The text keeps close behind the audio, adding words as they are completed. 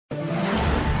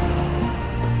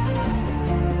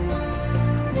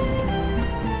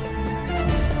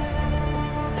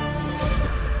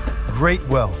great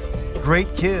wealth,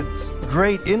 great kids,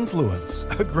 great influence,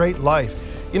 a great life.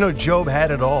 You know, Job had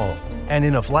it all, and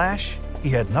in a flash, he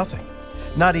had nothing,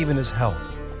 not even his health.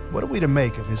 What are we to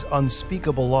make of his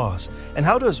unspeakable loss? And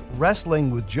how does wrestling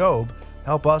with Job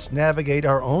help us navigate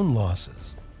our own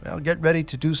losses? Well, get ready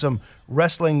to do some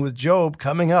wrestling with Job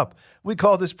coming up. We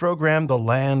call this program The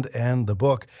Land and the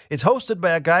Book. It's hosted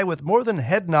by a guy with more than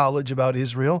head knowledge about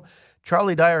Israel.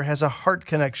 Charlie Dyer has a heart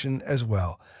connection as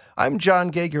well. I'm John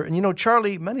Gager, and you know,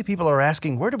 Charlie, many people are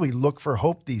asking, where do we look for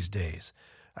hope these days?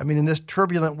 I mean, in this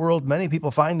turbulent world, many people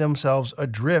find themselves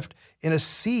adrift in a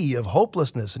sea of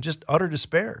hopelessness and just utter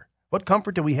despair. What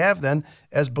comfort do we have then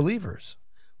as believers?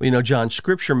 Well, you know, John,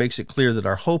 Scripture makes it clear that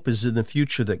our hope is in the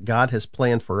future that God has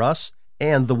planned for us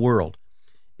and the world.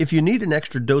 If you need an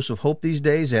extra dose of hope these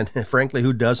days, and frankly,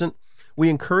 who doesn't, we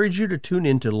encourage you to tune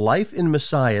into Life in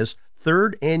Messiah's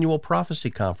third annual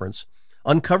prophecy conference,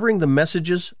 uncovering the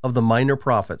messages of the minor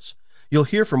prophets. You'll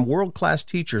hear from world-class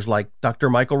teachers like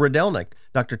Dr. Michael Rydelnik,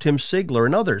 Dr. Tim Sigler,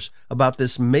 and others about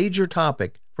this major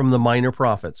topic from the minor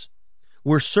prophets.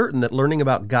 We're certain that learning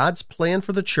about God's plan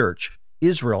for the church,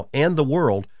 Israel, and the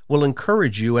world will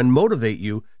encourage you and motivate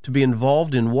you to be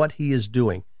involved in what He is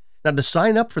doing. Now, to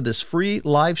sign up for this free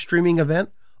live streaming event,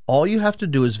 all you have to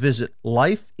do is visit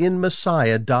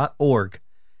lifeinmessiah.org.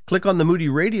 Click on the Moody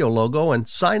Radio logo and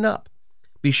sign up.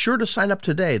 Be sure to sign up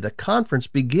today. The conference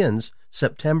begins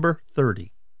September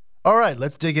 30. All right,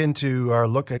 let's dig into our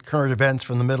look at current events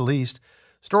from the Middle East.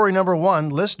 Story number one,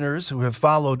 listeners who have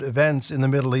followed events in the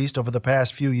Middle East over the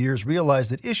past few years realize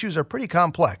that issues are pretty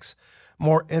complex,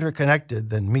 more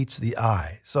interconnected than meets the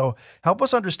eye. So help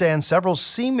us understand several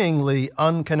seemingly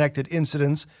unconnected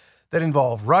incidents that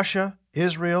involve Russia,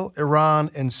 Israel,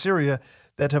 Iran, and Syria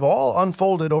that have all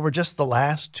unfolded over just the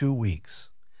last 2 weeks.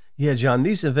 Yeah, John,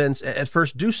 these events at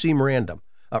first do seem random.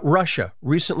 Russia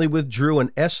recently withdrew an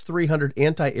S-300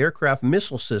 anti-aircraft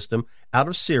missile system out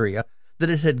of Syria that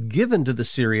it had given to the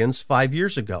Syrians 5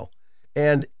 years ago.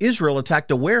 And Israel attacked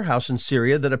a warehouse in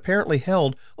Syria that apparently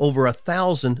held over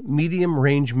 1,000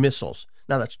 medium-range missiles.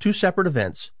 Now, that's two separate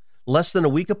events, less than a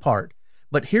week apart.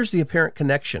 But here's the apparent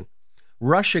connection.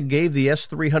 Russia gave the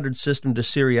S-300 system to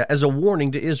Syria as a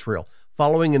warning to Israel,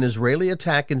 following an Israeli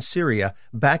attack in Syria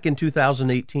back in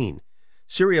 2018.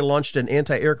 Syria launched an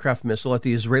anti-aircraft missile at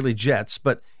the Israeli jets,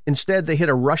 but instead they hit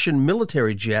a Russian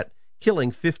military jet, killing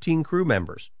 15 crew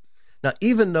members. Now,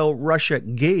 even though Russia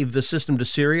gave the system to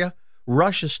Syria,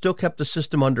 Russia still kept the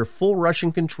system under full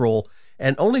Russian control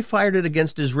and only fired it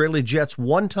against Israeli jets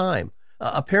one time,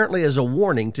 apparently as a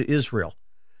warning to Israel.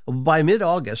 By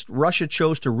mid-August, Russia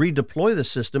chose to redeploy the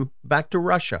system back to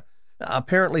Russia.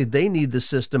 Apparently, they need the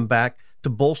system back to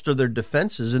bolster their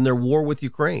defenses in their war with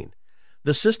Ukraine.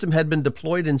 The system had been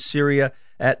deployed in Syria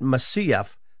at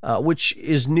Masyaf, which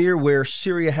is near where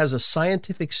Syria has a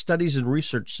scientific studies and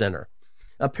research center.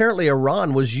 Apparently,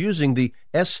 Iran was using the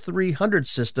S-300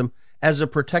 system as a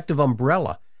protective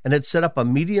umbrella and had set up a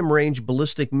medium-range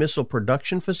ballistic missile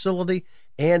production facility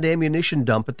and ammunition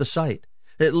dump at the site.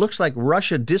 It looks like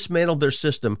Russia dismantled their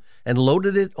system and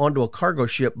loaded it onto a cargo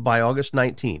ship by August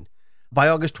 19. By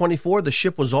August 24, the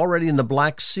ship was already in the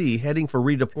Black Sea heading for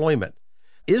redeployment.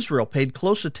 Israel paid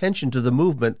close attention to the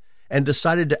movement and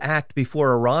decided to act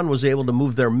before Iran was able to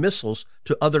move their missiles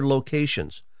to other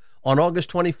locations. On August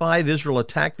 25, Israel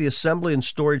attacked the assembly and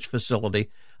storage facility,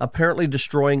 apparently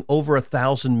destroying over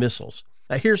 1,000 missiles.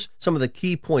 Now, here's some of the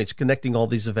key points connecting all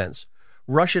these events.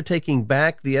 Russia taking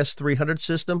back the S-300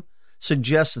 system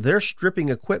suggests they're stripping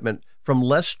equipment from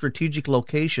less strategic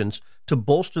locations to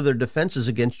bolster their defenses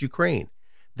against Ukraine.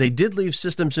 They did leave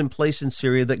systems in place in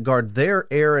Syria that guard their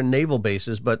air and naval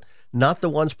bases, but not the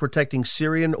ones protecting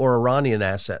Syrian or Iranian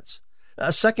assets.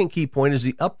 A second key point is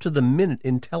the up-to-the-minute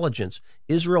intelligence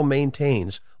Israel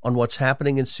maintains on what's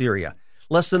happening in Syria.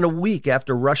 Less than a week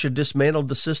after Russia dismantled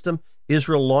the system,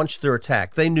 Israel launched their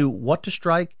attack. They knew what to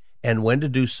strike and when to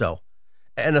do so.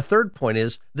 And a third point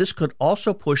is this could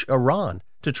also push Iran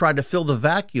to try to fill the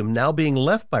vacuum now being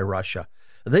left by Russia.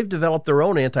 They've developed their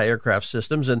own anti-aircraft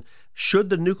systems, and should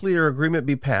the nuclear agreement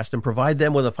be passed and provide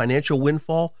them with a financial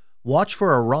windfall, watch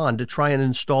for Iran to try and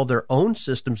install their own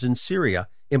systems in Syria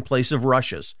in place of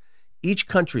Russia's. Each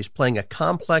country is playing a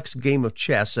complex game of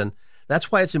chess, and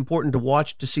that's why it's important to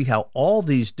watch to see how all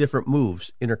these different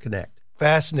moves interconnect.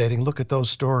 Fascinating. Look at those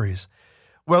stories.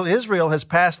 Well, Israel has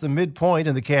passed the midpoint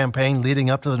in the campaign leading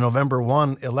up to the November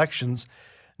 1 elections.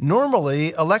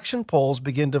 Normally, election polls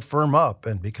begin to firm up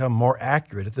and become more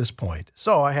accurate at this point.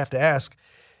 So I have to ask,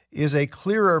 is a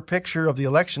clearer picture of the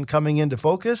election coming into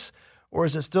focus, or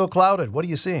is it still clouded? What are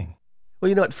you seeing?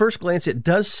 Well, at first glance, it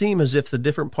does seem as if the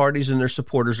different parties and their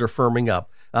supporters are firming up.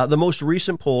 The most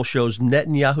recent poll shows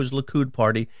Netanyahu's Likud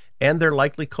party and their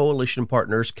likely coalition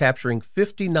partners capturing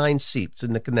 59 seats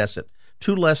in the Knesset,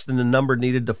 2 less than the number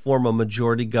needed to form a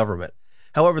majority government.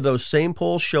 However, those same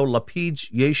polls show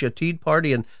Lapid's Yesh Atid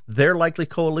party and their likely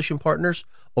coalition partners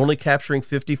only capturing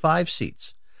 55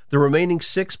 seats. The remaining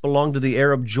 6 belong to the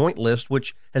Arab Joint List,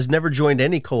 which has never joined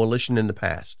any coalition in the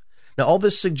past. Now, all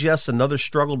this suggests another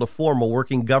struggle to form a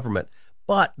working government,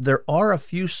 but there are a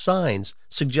few signs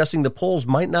suggesting the polls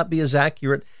might not be as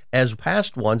accurate as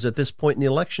past ones at this point in the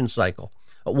election cycle.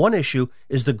 One issue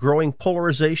is the growing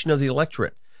polarization of the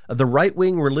electorate. The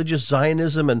right-wing religious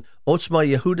Zionism and Otzma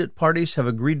Yehudit parties have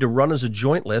agreed to run as a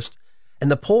joint list, and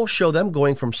the polls show them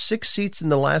going from 6 seats in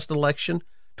the last election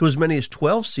to as many as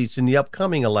 12 seats in the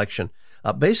upcoming election.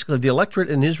 Basically, the electorate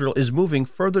in Israel is moving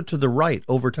further to the right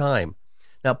over time.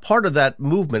 Now, part of that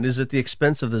movement is at the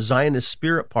expense of the Zionist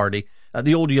Spirit Party,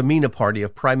 the old Yamina party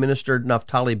of Prime Minister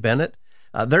Naftali Bennett.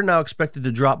 They're now expected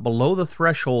to drop below the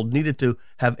threshold needed to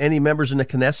have any members in the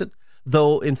Knesset,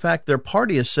 though, in fact, their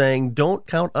party is saying, don't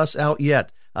count us out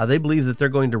yet. They believe that they're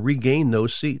going to regain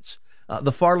those seats.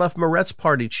 The far-left Meretz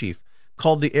party chief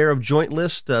called the Arab Joint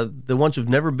List, the ones who've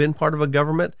never been part of a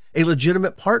government, a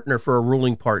legitimate partner for a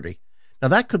ruling party. Now,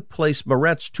 that could place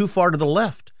Meretz too far to the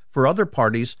left for other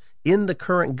parties in the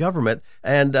current government,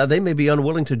 and they may be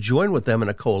unwilling to join with them in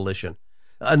a coalition.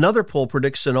 Another poll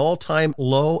predicts an all-time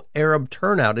low Arab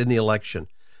turnout in the election.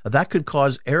 That could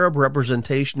cause Arab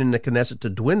representation in the Knesset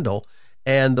to dwindle,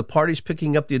 and the parties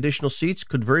picking up the additional seats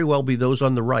could very well be those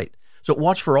on the right. So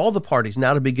watch for all the parties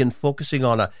now to begin focusing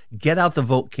on a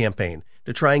get-out-the-vote campaign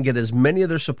to try and get as many of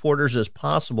their supporters as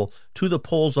possible to the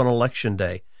polls on Election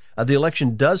Day. The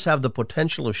election does have the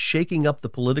potential of shaking up the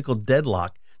political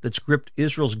deadlock that's gripped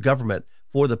Israel's government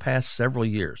for the past several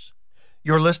years.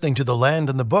 You're listening to The Land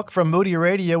and the Book from Moody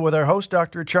Radio with our host,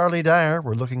 Dr. Charlie Dyer.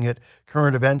 We're looking at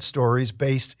current event stories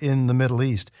based in the Middle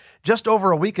East. Just over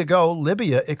a week ago,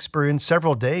 Libya experienced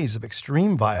several days of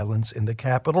extreme violence in the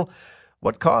capital.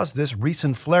 What caused this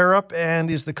recent flare-up,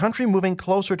 and is the country moving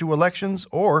closer to elections,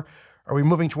 or are we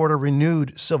moving toward a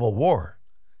renewed civil war?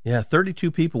 Yeah,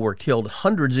 32 people were killed,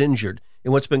 hundreds injured,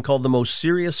 in what's been called the most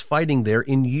serious fighting there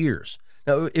in years.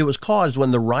 Now, it was caused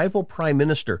when the rival prime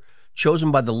minister,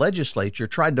 chosen by the legislature,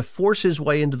 tried to force his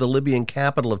way into the Libyan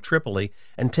capital of Tripoli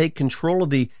and take control of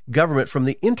the government from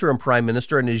the interim prime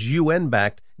minister and his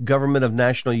UN-backed Government of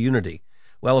National Unity.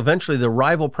 Well, eventually the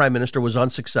rival prime minister was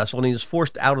unsuccessful and he was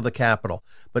forced out of the capital.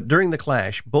 But during the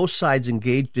clash, both sides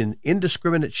engaged in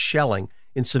indiscriminate shelling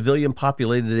in civilian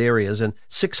populated areas, and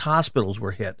 6 hospitals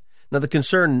were hit. Now, the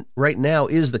concern right now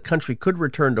is the country could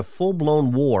return to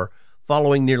full-blown war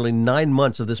following nearly 9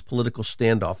 months of this political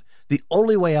standoff. The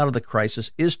only way out of the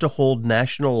crisis is to hold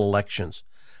national elections.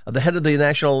 The head of the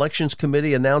National Elections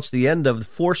Committee announced the end of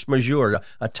force majeure,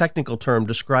 a technical term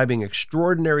describing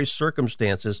extraordinary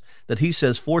circumstances that he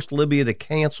says forced Libya to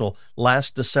cancel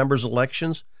last December's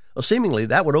elections. Well, seemingly,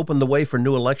 that would open the way for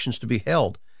new elections to be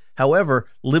held. However,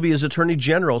 Libya's Attorney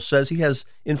General says he has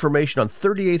information on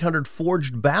 3,800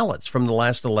 forged ballots from the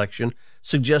last election,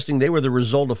 suggesting they were the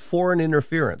result of foreign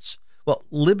interference. Well,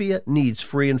 Libya needs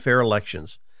free and fair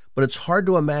elections, but it's hard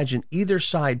to imagine either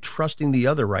side trusting the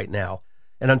other right now.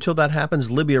 And until that happens,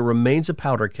 Libya remains a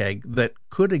powder keg that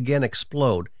could again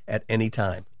explode at any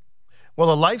time.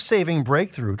 Well, a life-saving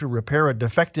breakthrough to repair a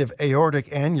defective aortic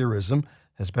aneurysm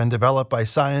has been developed by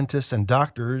scientists and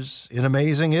doctors in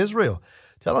amazing Israel.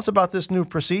 Tell us about this new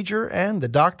procedure and the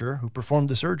doctor who performed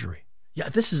the surgery. Yeah,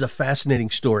 this is a fascinating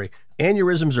story.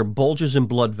 Aneurysms are bulges in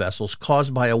blood vessels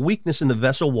caused by a weakness in the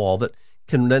vessel wall that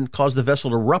can then cause the vessel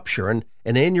to rupture, and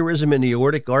an aneurysm in the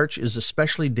aortic arch is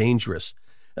especially dangerous.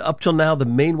 Up till now, the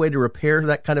main way to repair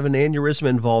that kind of an aneurysm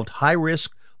involved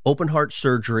high-risk, open-heart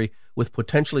surgery with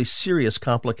potentially serious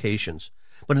complications.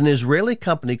 But an Israeli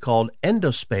company called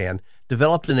Endospan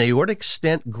developed an aortic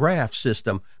stent graft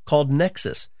system called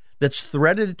Nexus that's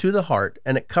threaded to the heart,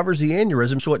 and it covers the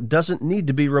aneurysm so it doesn't need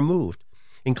to be removed.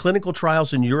 In clinical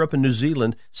trials in Europe and New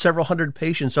Zealand, several hundred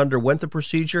patients underwent the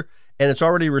procedure, and it's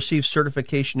already received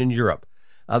certification in Europe.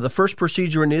 The first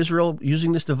procedure in Israel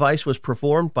using this device was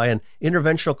performed by an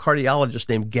interventional cardiologist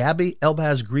named Gabby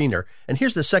Elbaz-Greener. And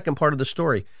here's the second part of the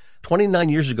story. 29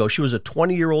 years ago, she was a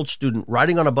 20-year-old student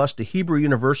riding on a bus to Hebrew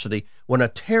University when a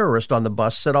terrorist on the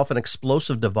bus set off an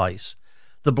explosive device.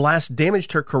 The blast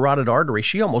damaged her carotid artery.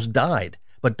 She almost died,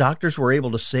 but doctors were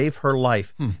able to save her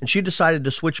life. And she decided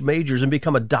to switch majors and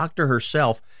become a doctor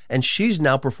herself, and she's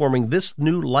now performing this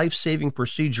new life-saving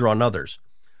procedure on others.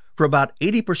 For about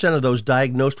 80% of those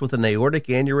diagnosed with an aortic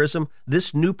aneurysm,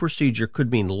 this new procedure could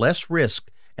mean less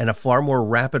risk and a far more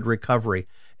rapid recovery.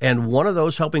 And one of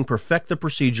those helping perfect the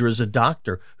procedure is a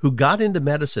doctor who got into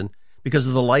medicine because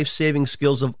of the life-saving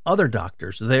skills of other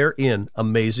doctors there in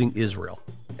amazing Israel.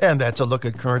 And that's a look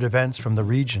at current events from the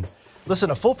region. Listen,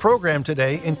 a full program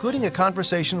today, including a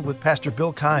conversation with Pastor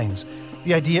Bill Kynes,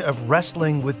 the idea of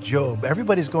wrestling with Job.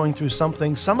 Everybody's going through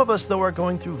something. Some of us, though, are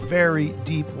going through very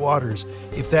deep waters.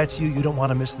 If that's you, you don't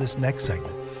want to miss this next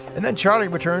segment. And then Charlie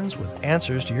returns with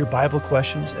answers to your Bible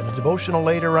questions and a devotional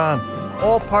later on,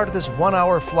 all part of this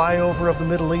 1-hour flyover of the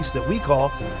Middle East that we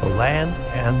call The Land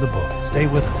and the Book. Stay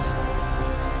with us.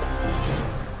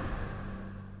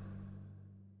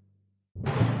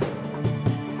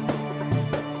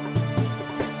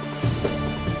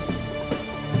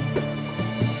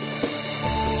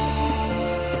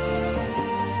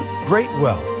 Great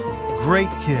wealth, great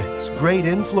kids, great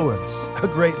influence, a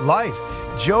great life.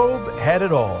 Job had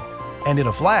it all, and in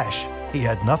a flash, he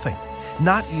had nothing,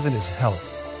 not even his health.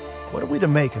 What are we to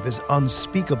make of his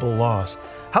unspeakable loss?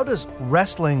 How does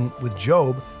wrestling with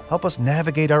Job help us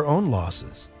navigate our own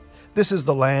losses? This is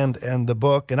The Land and the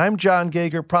Book, and I'm John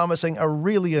Gauger, promising a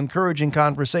really encouraging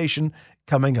conversation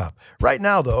coming up. Right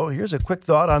now, though, here's a quick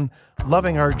thought on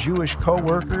loving our Jewish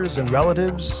co-workers and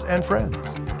relatives and friends.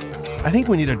 I think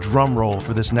we need a drum roll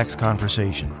for this next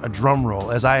conversation, a drum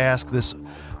roll as I ask this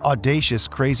audacious,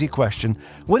 crazy question: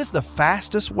 what is the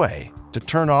fastest way to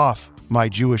turn off my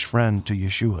Jewish friend to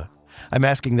Yeshua? I'm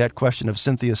asking that question of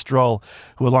Cynthia Stroll,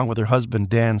 who along with her husband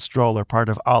Dan Stroll are part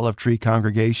of Olive Tree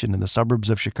Congregation in the suburbs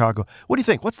of Chicago. What do you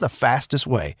think? What's the fastest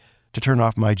way to turn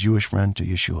off my Jewish friend to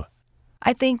Yeshua?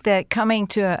 I think that coming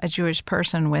to a Jewish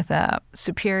person with a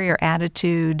superior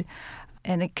attitude,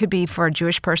 and it could be for a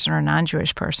Jewish person or a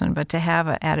non-Jewish person, but to have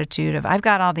an attitude of, I've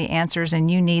got all the answers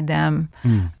and you need them,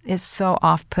 is so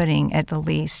off-putting at the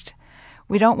least.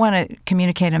 We don't want to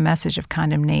communicate a message of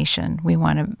condemnation. We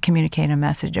want to communicate a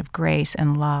message of grace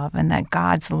and love, and that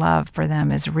God's love for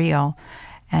them is real,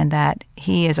 and that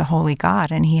He is a holy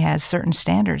God, and He has certain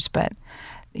standards, but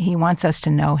He wants us to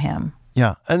know Him.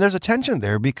 Yeah, and there's a tension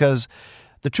there because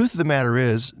the truth of the matter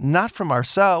is, not from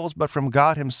ourselves, but from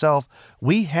God Himself,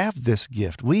 we have this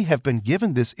gift. We have been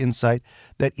given this insight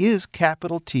that is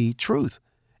capital T truth.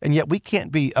 And yet we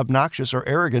can't be obnoxious or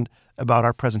arrogant about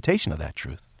our presentation of that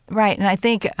truth. Right. And I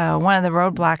think one of the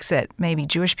roadblocks that maybe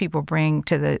Jewish people bring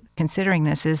to the considering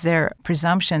this is their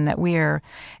presumption that we are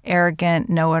arrogant,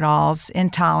 know-it-alls,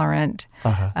 intolerant,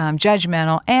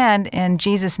 judgmental. And in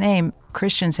Jesus' name,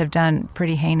 Christians have done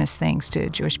pretty heinous things to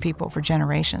Jewish people for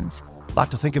generations. A lot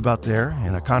to think about there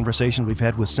in a conversation we've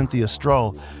had with Cynthia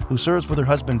Stroll, who serves with her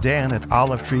husband Dan at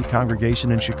Olive Tree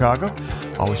Congregation in Chicago.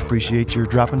 Always appreciate your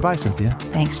dropping by, Cynthia.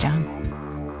 Thanks, John.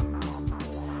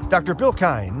 Dr. Bill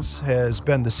Kynes has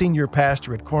been the senior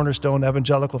pastor at Cornerstone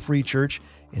Evangelical Free Church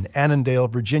in Annandale,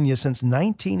 Virginia since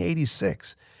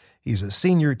 1986. He's a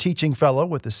senior teaching fellow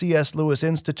with the C.S. Lewis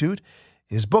Institute.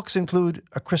 His books include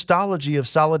A Christology of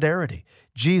Solidarity,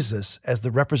 Jesus as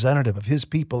the representative of His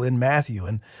people in Matthew,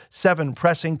 and 7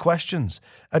 Pressing Questions,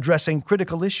 addressing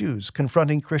critical issues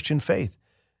confronting Christian faith.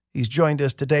 He's joined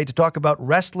us today to talk about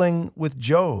Wrestling with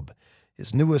Job,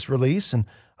 his newest release, and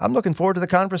I'm looking forward to the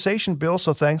conversation, Bill,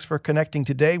 so thanks for connecting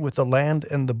today with The Land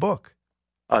and the Book.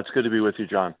 It's good to be with you,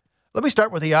 John. Let me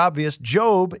start with the obvious.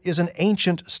 Job is an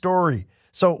ancient story.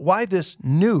 So why this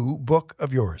new book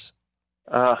of yours?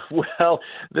 Well,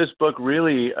 this book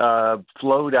really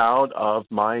flowed out of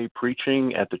my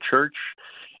preaching at the church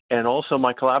and also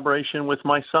my collaboration with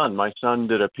my son. My son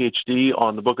did a PhD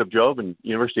on the book of Job in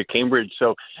University of Cambridge,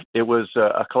 so it was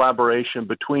a collaboration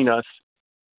between us.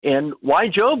 And why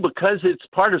Job? Because it's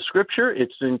part of Scripture.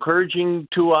 It's encouraging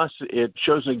to us. It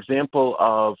shows an example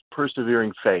of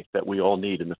persevering faith that we all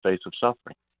need in the face of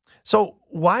suffering. So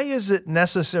why is it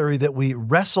necessary that we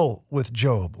wrestle with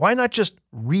Job? Why not just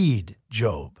read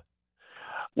Job?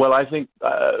 Well, I think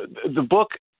the book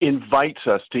invites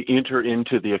us to enter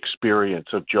into the experience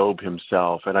of Job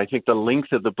himself, and I think the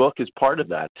length of the book is part of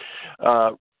that.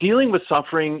 Dealing with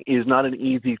suffering is not an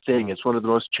easy thing. It's one of the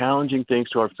most challenging things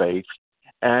to our faith.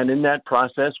 And in that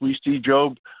process, we see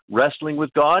Job wrestling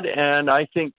with God, and I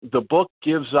think the book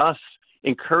gives us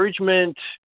encouragement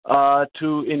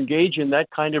to engage in that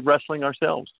kind of wrestling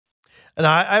ourselves. And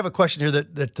I have a question here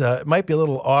that might be a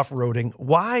little off-roading.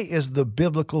 Why is the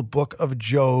biblical book of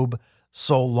Job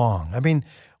so long? I mean,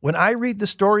 when I read the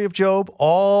story of Job,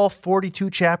 all 42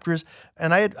 chapters,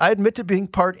 and I admit to being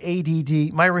part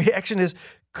ADD, my reaction is,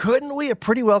 couldn't we have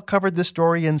pretty well covered this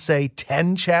story in, say,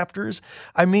 10 chapters?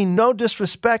 I mean, no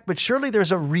disrespect, but surely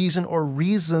there's a reason or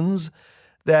reasons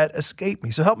that escape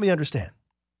me. So help me understand.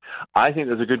 I think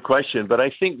that's a good question, but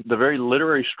I think the very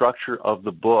literary structure of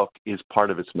the book is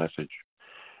part of its message.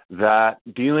 that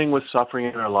dealing with suffering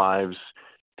in our lives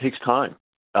takes time.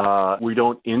 We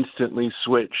don't instantly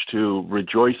switch to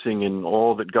rejoicing in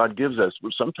all that God gives us.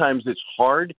 Sometimes it's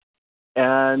hard,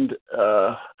 and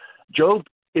Job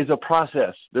is a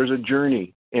process. There's a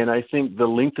journey, and I think the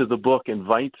length of the book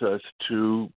invites us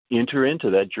to enter into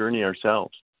that journey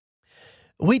ourselves.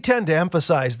 We tend to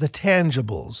emphasize the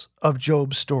tangibles of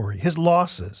Job's story, his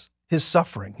losses, his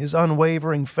suffering, his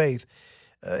unwavering faith,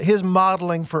 his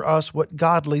modeling for us what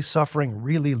godly suffering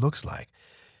really looks like.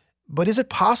 But is it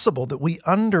possible that we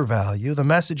undervalue the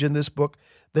message in this book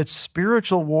that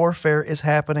spiritual warfare is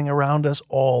happening around us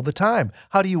all the time?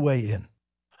 How do you weigh in?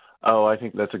 Oh, I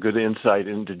think that's a good insight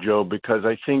into Job, because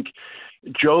I think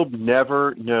Job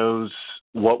never knows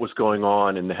what was going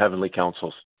on in the heavenly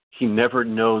councils. He never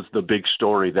knows the big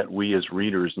story that we as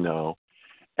readers know.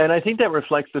 And I think that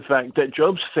reflects the fact that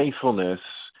Job's faithfulness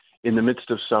in the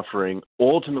midst of suffering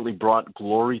ultimately brought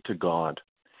glory to God.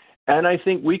 And I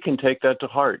think we can take that to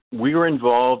heart. We are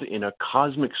involved in a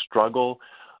cosmic struggle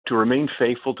to remain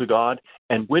faithful to God.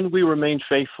 And when we remain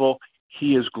faithful,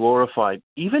 He is glorified,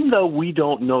 even though we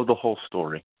don't know the whole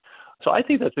story. So I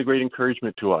think that's a great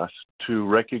encouragement to us to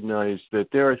recognize that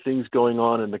there are things going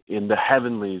on in the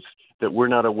heavenlies that we're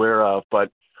not aware of, but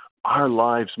our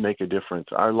lives make a difference.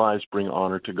 Our lives bring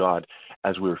honor to God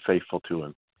as we're faithful to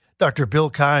Him. Dr. Bill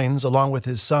Kynes, along with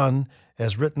his son,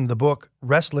 has written the book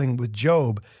Wrestling with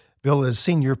Job. Bill is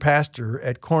senior pastor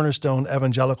at Cornerstone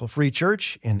Evangelical Free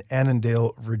Church in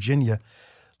Annandale, Virginia.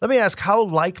 Let me ask, how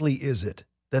likely is it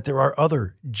that there are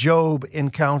other Job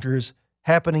encounters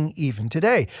happening even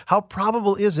today? How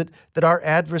probable is it that our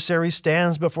adversary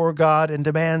stands before God and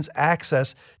demands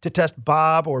access to test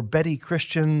Bob or Betty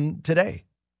Christian today?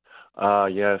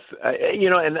 Yes.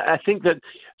 And I think that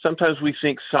sometimes we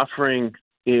think suffering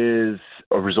is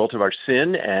a result of our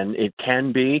sin, and it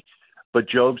can be, but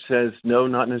Job says, no,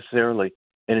 not necessarily.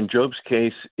 And in Job's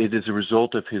case, it is a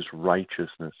result of his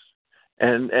righteousness.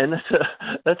 And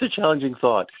that's a challenging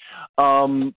thought.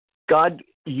 God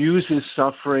uses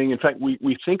suffering. In fact,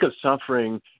 we think of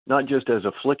suffering not just as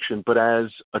affliction, but as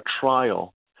a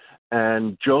trial.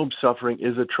 And Job's suffering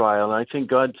is a trial. And I think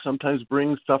God sometimes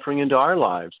brings suffering into our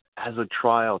lives as a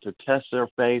trial to test our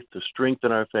faith, to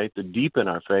strengthen our faith, to deepen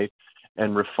our faith,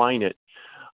 and refine it.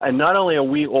 And not only are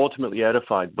we ultimately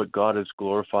edified, but God is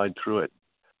glorified through it.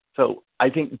 So I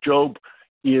think Job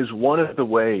is one of the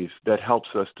ways that helps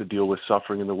us to deal with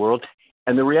suffering in the world.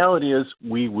 And the reality is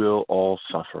we will all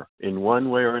suffer. In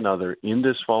one way or another, in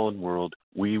this fallen world,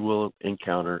 we will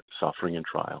encounter suffering and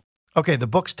trial. Okay, the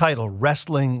book's title,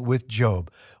 Wrestling with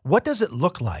Job. What does it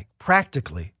look like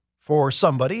practically for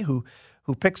somebody who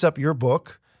picks up your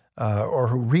book or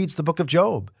who reads the book of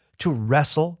Job to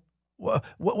wrestle?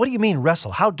 What do you mean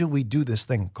wrestle? How do we do this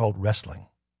thing called wrestling?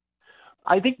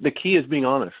 I think the key is being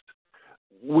honest.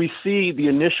 We see the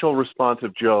initial response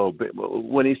of Job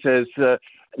when he says,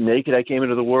 naked I came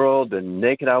into the world, and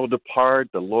naked I will depart.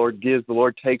 The Lord gives, the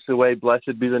Lord takes away.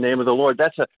 Blessed be the name of the Lord.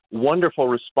 That's a wonderful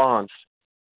response.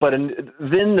 But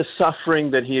then the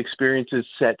suffering that he experiences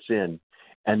sets in.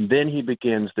 And then he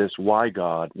begins this, why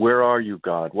God? Where are you,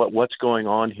 God? What's going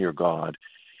on here, God?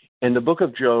 And the book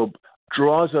of Job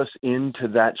draws us into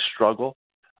that struggle,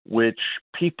 which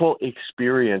people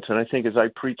experience. And I think as I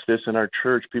preach this in our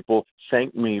church, people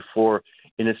thank me for,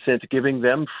 in a sense, giving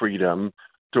them freedom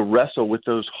to wrestle with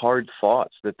those hard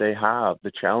thoughts that they have,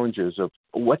 the challenges of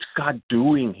what's God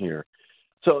doing here?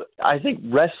 So I think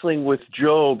wrestling with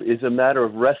Job is a matter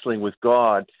of wrestling with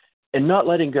God and not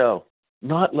letting go,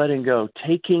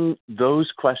 taking those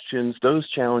questions, those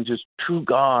challenges to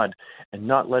God and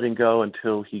not letting go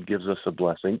until he gives us a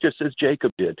blessing, just as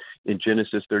Jacob did in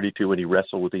Genesis 32 when he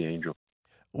wrestled with the angel.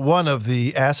 One of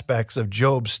the aspects of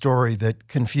Job's story that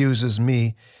confuses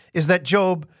me is that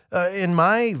Job, in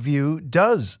my view,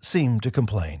 does seem to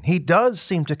complain. He does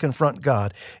seem to confront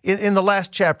God. In the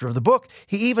last chapter of the book,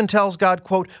 he even tells God,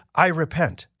 quote, I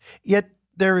repent. Yet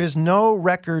there is no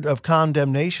record of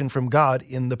condemnation from God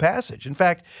in the passage. In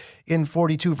fact, in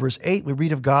 42 verse 8, we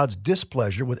read of God's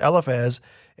displeasure with Eliphaz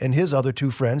and his other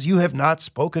two friends. You have not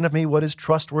spoken of me what is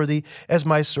trustworthy as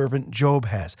my servant Job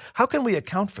has. How can we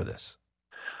account for this?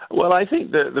 Well, I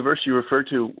think the verse you refer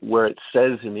to where it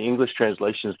says in the English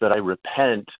translations that I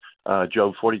repent,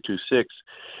 Job 42:6,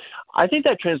 I think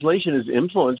that translation is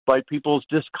influenced by people's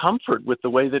discomfort with the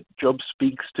way that Job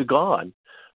speaks to God.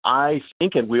 I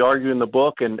think, and we argue in the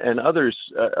book, and others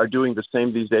are doing the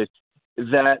same these days,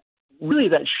 that really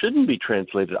that shouldn't be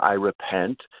translated, I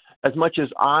repent, as much as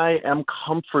I am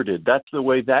comforted. That's the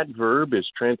way that verb is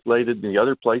translated in the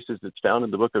other places it's found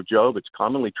in the book of Job. It's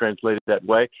commonly translated that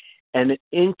way. And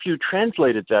if you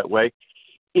translate it that way,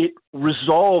 it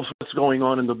resolves what's going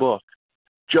on in the book.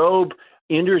 Job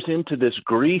enters into this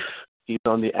grief. He's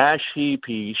on the ash heap.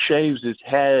 He shaves his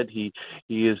head. He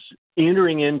is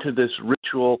entering into this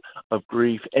ritual of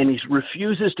grief, and he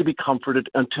refuses to be comforted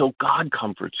until God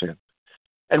comforts him.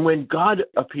 And when God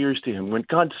appears to him, when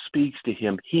God speaks to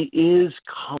him, he is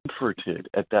comforted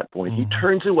at that point. He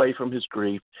turns away from his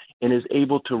grief and is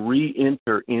able to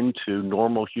re-enter into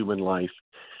normal human life.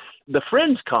 The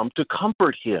friends come to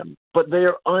comfort him, but they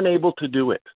are unable to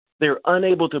do it. They're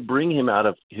unable to bring him out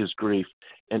of his grief,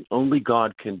 and only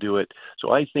God can do it.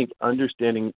 So I think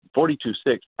understanding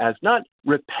 42:6 as not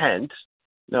repent.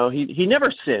 No, he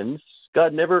never sins.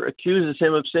 God never accuses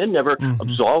him of sin, never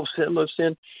absolves him of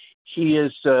sin. He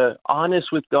is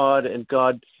honest with God, and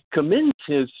God commends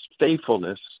his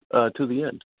faithfulness to the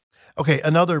end. Okay,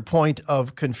 another point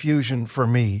of confusion for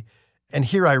me, and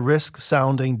here I risk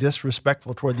sounding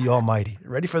disrespectful toward the Almighty.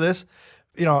 Ready for this?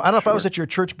 I don't know if I was at your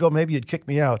church, Bill, maybe you'd kick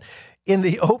me out. In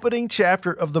the opening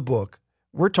chapter of the book,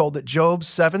 we're told that Job's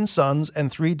 7 sons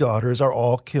and 3 daughters are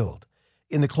all killed.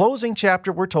 In the closing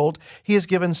chapter, we're told he has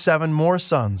given 7 more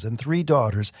sons and 3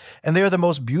 daughters, and they are the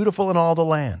most beautiful in all the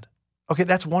land. Okay,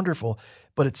 that's wonderful,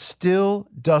 but it still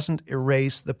doesn't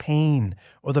erase the pain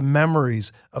or the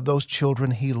memories of those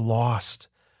children he lost.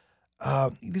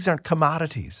 These aren't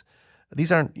commodities.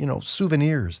 These aren't,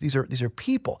 souvenirs. These are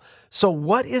people. So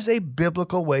what is a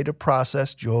biblical way to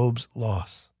process Job's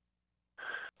loss?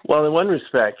 Well, in one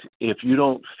respect, if you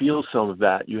don't feel some of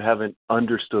that, you haven't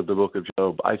understood the book of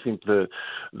Job. I think the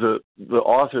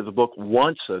author of the book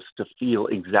wants us to feel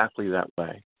exactly that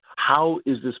way. How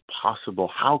is this possible?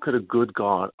 How could a good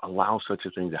God allow such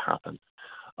a thing to happen?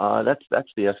 That's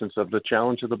the essence of the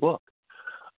challenge of the book.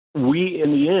 We,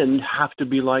 in the end, have to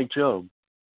be like Job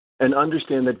and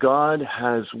understand that God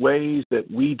has ways that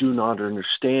we do not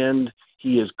understand.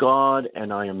 He is God,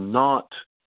 and I am not.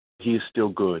 He is still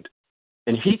good.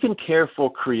 And he can care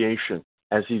for creation,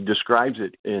 as he describes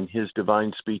it in his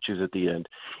divine speeches at the end.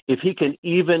 If he can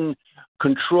even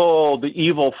control the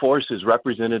evil forces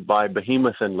represented by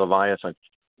Behemoth and Leviathan,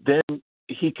 then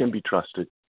he can be trusted.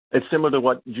 It's similar to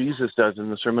what Jesus does in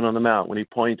the Sermon on the Mount when he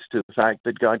points to the fact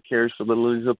that God cares for the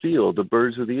lilies of the field, the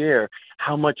birds of the air.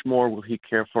 How much more will he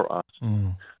care for us?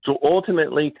 So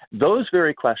ultimately, those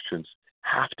very questions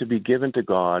have to be given to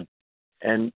God,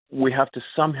 and we have to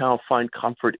somehow find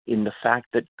comfort in the fact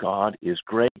that God is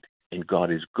great and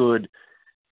God is good,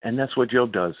 and that's what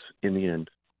Job does in the end.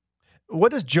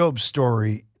 What does Job's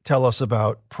story tell us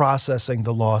about processing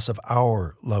the loss of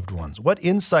our loved ones? What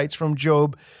insights from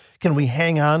Job can we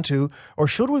hang on to, or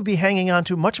should we be hanging on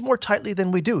to much more tightly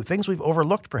than we do? Things we've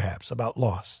overlooked, perhaps, about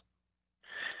loss.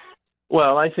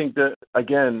 Well, I think that,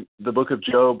 again, the book of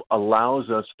Job allows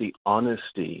us the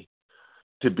honesty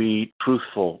to be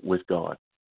truthful with God.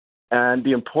 And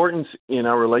the importance in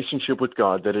our relationship with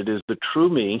God that it is the true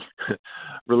me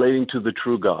relating to the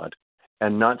true God,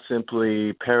 and not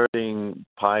simply parroting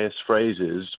pious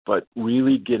phrases, but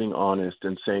really getting honest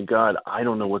and saying, God, I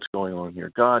don't know what's going on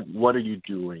here. God, what are you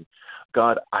doing?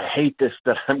 God, I hate this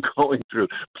that I'm going through.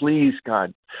 Please,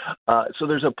 God. So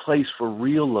there's a place for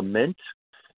real lament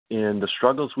in the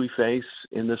struggles we face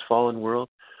in this fallen world.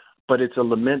 But it's a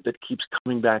lament that keeps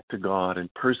coming back to God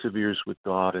and perseveres with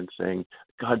God and saying,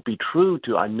 God, be true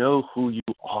to, I know who you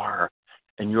are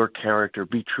and your character.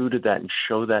 Be true to that and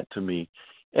show that to me.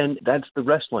 And that's the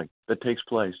wrestling that takes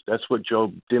place. That's what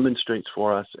Job demonstrates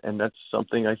for us, and that's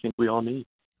something I think we all need.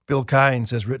 Bill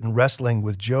Kynes has written Wrestling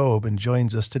with Job and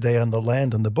joins us today on The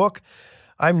Land and the Book.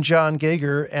 I'm John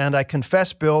Gager, and I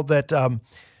confess, Bill, that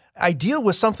I deal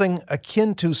with something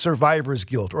akin to survivor's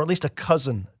guilt, or at least a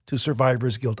cousin to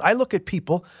survivor's guilt. I look at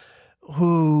people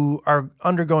who are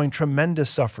undergoing tremendous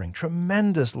suffering,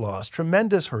 tremendous loss,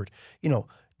 tremendous hurt,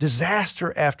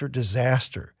 disaster after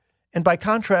disaster. And by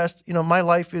contrast, my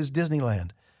life is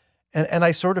Disneyland, and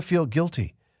I sort of feel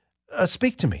guilty.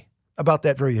 Speak to me about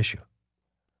that very issue.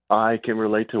 I can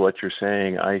relate to what you're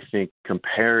saying. I think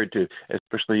compared to,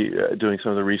 especially doing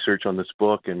some of the research on this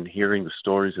book and hearing the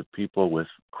stories of people with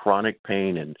chronic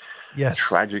pain and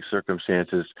tragic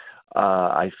circumstances,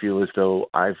 I feel as though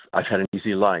I've had an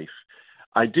easy life.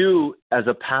 I do, as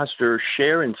a pastor,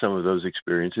 share in some of those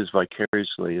experiences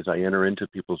vicariously as I enter into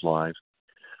people's lives.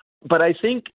 But I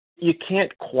think you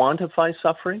can't quantify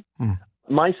suffering.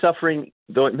 My suffering,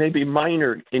 though it may be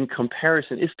minor in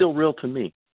comparison, is still real to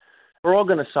me. We're all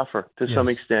going to suffer to some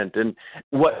extent. And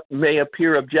what may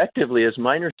appear objectively as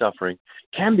minor suffering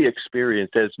can be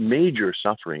experienced as major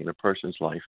suffering in a person's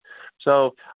life.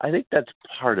 So I think that's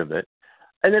part of it.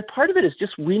 And then part of it is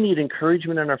just we need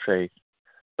encouragement in our faith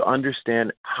to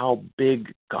understand how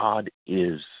big God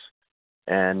is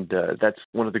And that's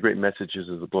one of the great messages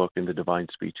of the book in the divine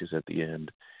speeches at the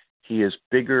end. He is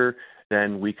bigger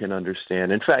than we can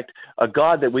understand. In fact, a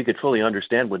God that we could fully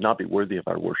understand would not be worthy of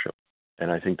our worship.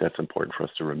 And I think that's important for us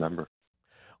to remember.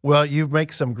 Well, you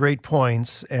make some great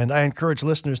points, and I encourage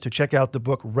listeners to check out the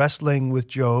book Wrestling with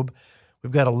Job.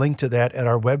 We've got a link to that at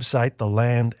our website,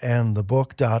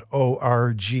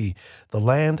 thelandandthebook.org,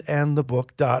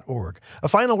 thelandandthebook.org. A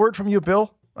final word from you,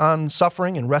 Bill, on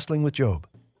suffering and wrestling with Job.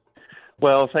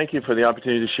 Well, thank you for the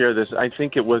opportunity to share this. I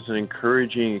think it was an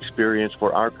encouraging experience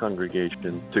for our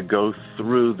congregation to go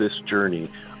through this journey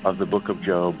of the book of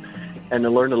Job and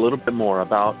to learn a little bit more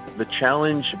about the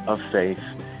challenge of faith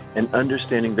and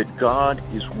understanding that God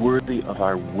is worthy of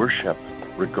our worship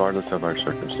regardless of our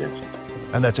circumstances.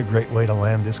 And that's a great way to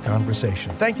land this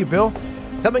conversation. Thank you, Bill.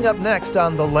 Coming up next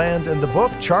on The Land and the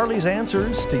Book, Charlie's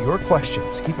answers to your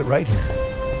questions. Keep it right here.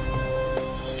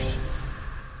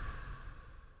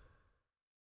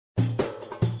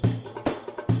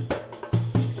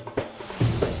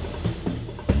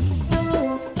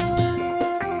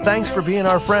 Thanks for being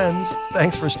our friends.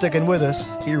 Thanks for sticking with us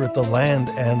here at The Land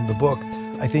and the Book.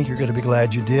 I think you're going to be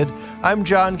glad you did. I'm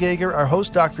John Gauger. Our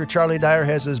host, Dr. Charlie Dyer,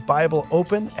 has his Bible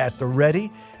open at the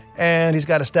ready, and he's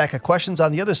got a stack of questions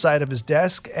on the other side of his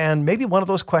desk, and maybe one of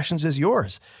those questions is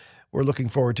yours. We're looking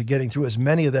forward to getting through as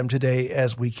many of them today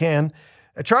as we can.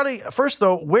 Charlie, first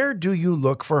though, where do you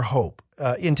look for hope?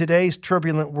 In today's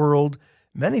turbulent world,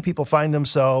 many people find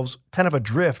themselves kind of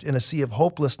adrift in a sea of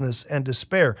hopelessness and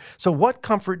despair. So what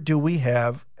comfort do we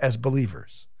have as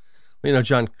believers? You know,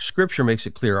 John, Scripture makes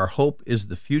it clear our hope is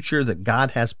the future that God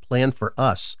has planned for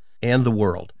us and the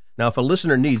world. Now, if a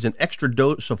listener needs an extra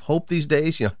dose of hope these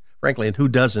days, frankly, and who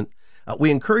doesn't,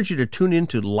 we encourage you to tune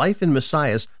into Life in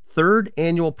Messiah's third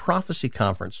annual prophecy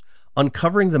conference,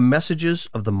 uncovering the messages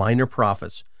of the minor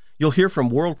prophets. You'll hear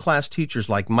from world-class teachers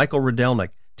like Michael Rydelnik,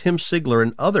 Tim Sigler,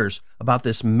 and others about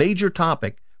this major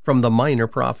topic from the minor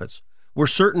prophets. We're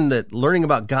certain that learning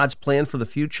about God's plan for the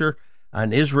future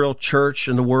and Israel, church,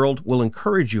 and the world will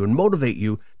encourage you and motivate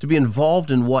you to be involved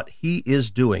in what He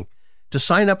is doing. To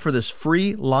sign up for this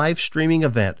free live streaming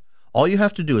event, all you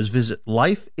have to do is visit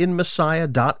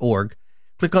lifeinmessiah.org,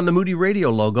 click on the Moody Radio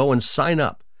logo, and sign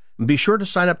up. And be sure to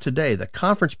sign up today. The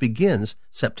conference begins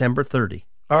September 30.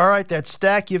 All right, that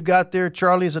stack you've got there,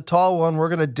 Charlie, is a tall one. We're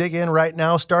going to dig in right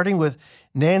now, starting with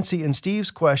Nancy and Steve's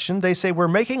question. They say, we're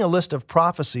making a list of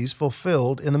prophecies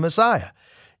fulfilled in the Messiah.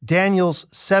 Daniel's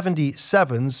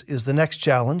 77s is the next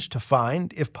challenge to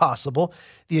find, if possible,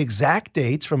 the exact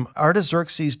dates from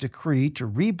Artaxerxes' decree to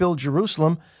rebuild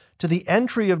Jerusalem to the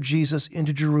entry of Jesus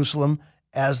into Jerusalem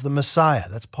as the Messiah.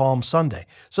 That's Palm Sunday.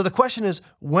 So the question is,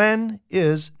 when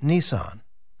is Nisan?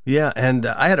 Yeah, and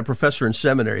I had a professor in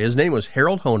seminary. His name was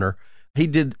Harold Honer. He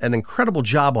did an incredible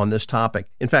job on this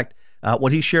topic. In fact,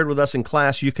 what he shared with us in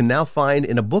class, you can now find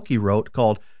in a book he wrote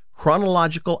called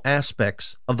Chronological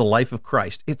Aspects of the Life of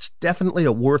Christ. It's definitely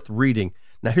a worth reading.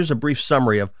 Now, here's a brief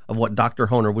summary of what Dr.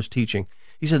 Honer was teaching.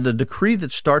 He said, the decree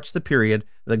that starts the period,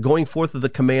 the going forth of the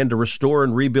command to restore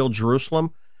and rebuild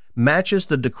Jerusalem, matches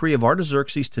the decree of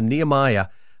Artaxerxes to Nehemiah,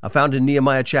 found in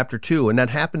Nehemiah chapter 2. And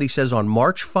that happened, he says, on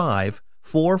March 5,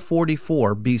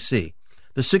 444 BC.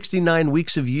 The 69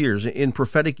 weeks of years in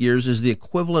prophetic years is the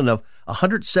equivalent of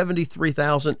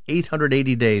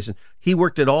 173,880 days. And he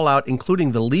worked it all out,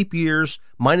 including the leap years,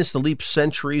 minus the leap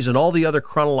centuries, and all the other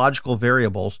chronological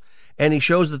variables. And he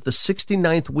shows that the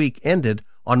 69th week ended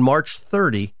on March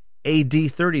 30, AD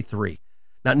 33.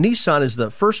 Now, Nisan is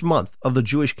the first month of the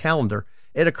Jewish calendar.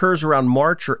 It occurs around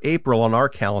March or April on our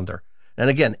calendar. And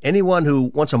again, anyone who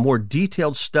wants a more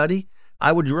detailed study,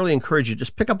 I would really encourage you,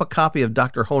 just pick up a copy of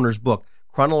Dr. Honer's book,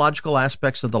 Chronological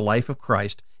Aspects of the Life of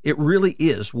Christ. It really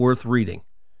is worth reading.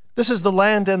 This is The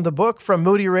Land and the Book from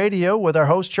Moody Radio with our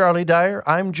host, Charlie Dyer.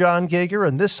 I'm John Gauger,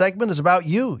 and this segment is about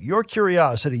you, your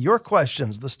curiosity, your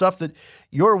questions, the stuff that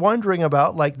you're wondering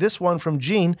about, like this one from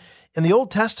Gene. In the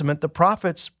Old Testament, the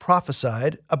prophets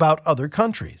prophesied about other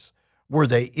countries. Were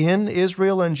they in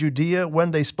Israel and Judea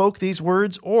when they spoke these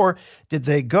words, or did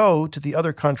they go to the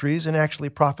other countries and actually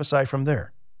prophesy from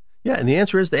there? Yeah, and the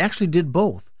answer is they actually did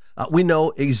both. We know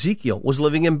Ezekiel was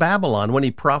living in Babylon when he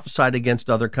prophesied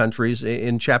against other countries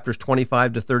in chapters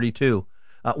 25 to 32.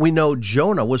 We know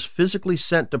Jonah was physically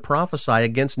sent to prophesy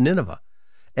against Nineveh.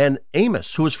 And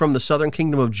Amos, who was from the southern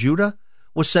kingdom of Judah,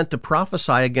 was sent to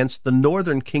prophesy against the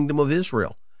northern kingdom of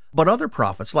Israel. But other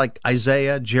prophets like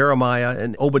Isaiah, Jeremiah,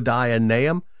 and Obadiah and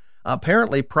Nahum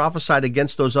apparently prophesied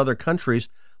against those other countries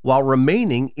while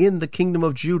remaining in the kingdom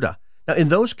of Judah. Now, in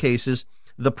those cases,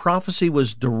 the prophecy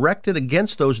was directed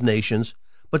against those nations,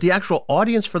 but the actual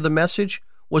audience for the message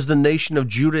was the nation of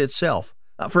Judah itself.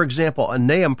 For example,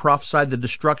 Nahum prophesied the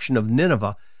destruction of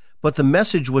Nineveh, but the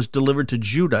message was delivered to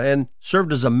Judah and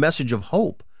served as a message of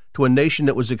hope to a nation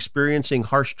that was experiencing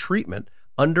harsh treatment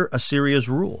under Assyria's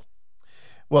rule.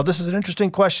 Well, this is an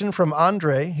interesting question from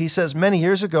Andre. He says, many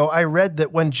years ago, I read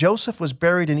that when Joseph was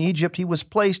buried in Egypt, he was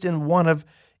placed in one of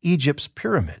Egypt's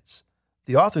pyramids.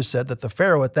 The author said that the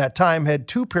pharaoh at that time had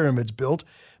 2 pyramids built.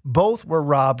 Both were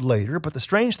robbed later, but the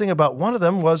strange thing about one of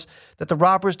them was that the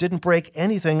robbers didn't break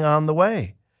anything on the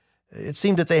way. It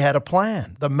seemed that they had a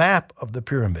plan, the map of the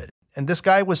pyramid. And this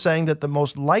guy was saying that the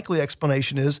most likely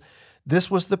explanation is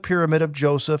this was the pyramid of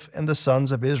Joseph, and the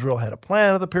sons of Israel had a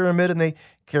plan of the pyramid, and they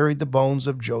carried the bones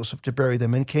of Joseph to bury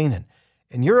them in Canaan.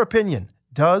 In your opinion,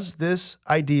 does this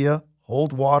idea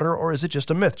hold water, or is it just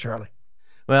a myth, Charlie?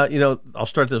 Well, I'll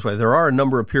start this way. There are a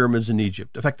number of pyramids in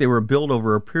Egypt. In fact, they were built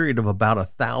over a period of about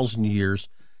 1,000 years.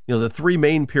 The 3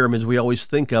 main pyramids we always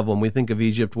think of when we think of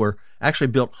Egypt were actually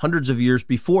built hundreds of years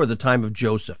before the time of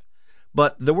Joseph.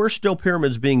 But there were still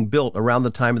pyramids being built around the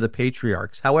time of the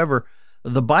patriarchs. However,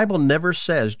 the Bible never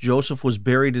says Joseph was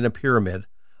buried in a pyramid.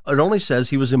 It only says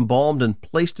he was embalmed and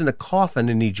placed in a coffin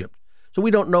in Egypt. So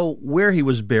we don't know where he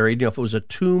was buried, if it was a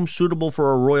tomb suitable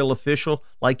for a royal official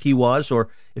like he was, or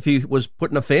if he was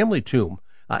put in a family tomb.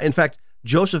 In fact,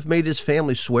 Joseph made his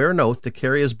family swear an oath to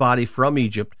carry his body from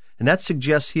Egypt, and that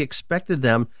suggests he expected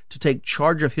them to take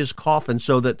charge of his coffin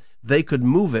so that they could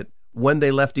move it when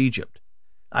they left Egypt.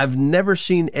 I've never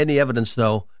seen any evidence,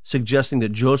 though, suggesting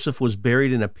that Joseph was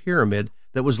buried in a pyramid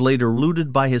that was later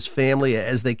looted by his family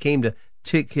as they came to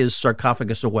take his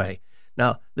sarcophagus away.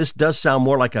 Now, this does sound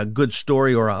more like a good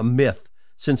story or a myth,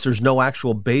 since there's no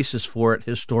actual basis for it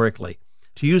historically.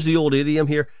 To use the old idiom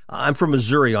here, I'm from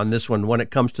Missouri on this one when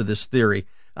it comes to this theory.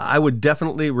 I would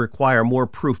definitely require more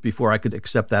proof before I could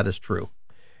accept that as true.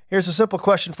 Here's a simple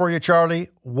question for you, Charlie.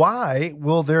 Why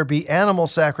will there be animal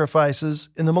sacrifices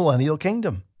in the millennial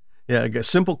kingdom? Yeah, a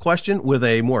simple question with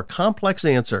a more complex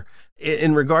answer.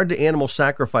 In regard to animal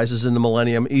sacrifices in the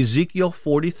millennium, Ezekiel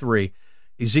 43,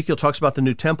 Ezekiel talks about the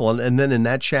new temple, and then in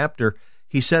that chapter,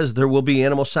 he says there will be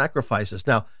animal sacrifices.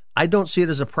 Now, I don't see it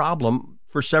as a problem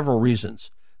for several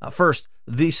reasons. First,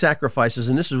 these sacrifices,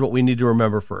 and this is what we need to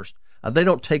remember first, they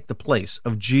don't take the place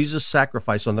of Jesus'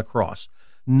 sacrifice on the cross.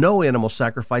 No animal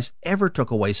sacrifice ever took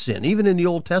away sin, even in the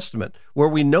Old Testament, where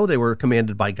we know they were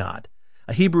commanded by God.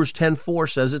 Hebrews 10:4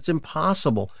 says it's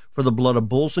impossible for the blood of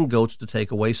bulls and goats to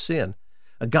take away sin.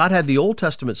 God had the Old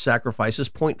Testament sacrifices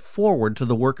point forward to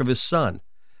the work of his Son.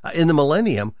 In the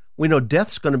millennium, we know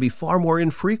death's going to be far more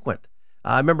infrequent.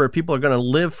 I remember people are going to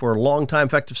live for a long time. In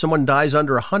fact, if someone dies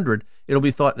under 100, it'll be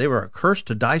thought they were cursed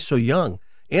to die so young.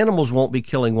 Animals won't be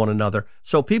killing one another.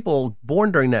 So people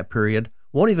born during that period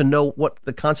won't even know what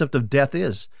the concept of death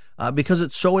is. Because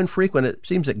it's so infrequent, it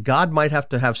seems that God might have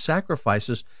to have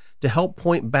sacrifices to help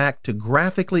point back to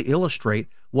graphically illustrate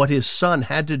what his Son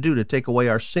had to do to take away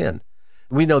our sin.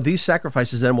 We know these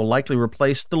sacrifices then will likely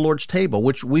replace the Lord's table,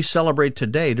 which we celebrate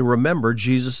today to remember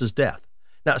Jesus' death.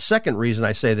 Now, second reason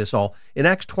I say this all, in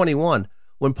Acts 21,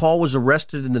 when Paul was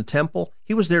arrested in the temple,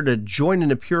 he was there to join in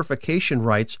the purification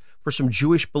rites for some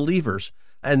Jewish believers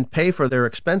and pay for their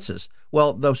expenses.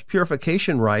 Well, those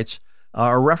purification rites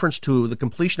are a reference to the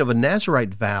completion of a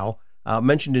Nazirite vow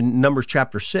mentioned in Numbers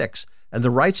chapter 6, and the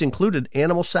rites included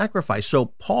animal sacrifice. So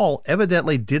Paul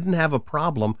evidently didn't have a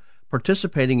problem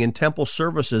participating in temple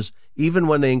services even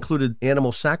when they included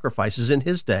animal sacrifices in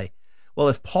his day. Well,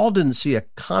 if Paul didn't see a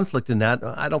conflict in that,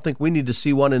 I don't think we need to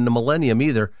see one in the millennium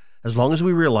either, as long as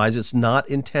we realize it's not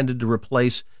intended to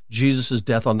replace Jesus'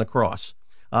 death on the cross.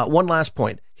 One last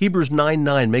point. Hebrews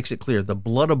 9:9 makes it clear the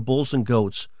blood of bulls and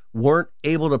goats weren't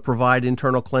able to provide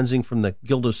internal cleansing from the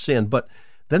guilt of sin. But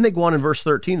then they go on in verse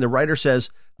 13. The writer says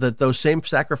that those same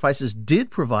sacrifices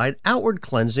did provide outward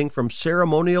cleansing from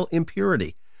ceremonial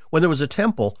impurity. When there was a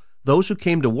temple, those who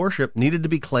came to worship needed to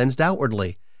be cleansed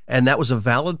outwardly, and that was a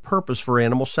valid purpose for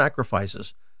animal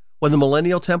sacrifices. When the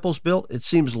millennial temple's built, it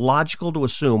seems logical to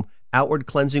assume outward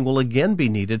cleansing will again be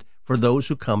needed for those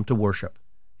who come to worship.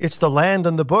 It's The Land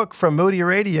and the Book from Moody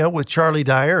Radio with Charlie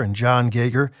Dyer and John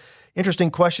Gauger. Interesting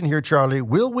question here, Charlie.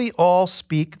 Will we all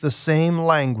speak the same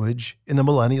language in the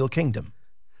millennial kingdom?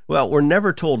 Well, we're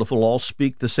never told if we'll all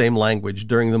speak the same language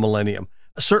during the millennium.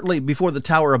 Certainly, before the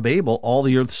Tower of Babel, all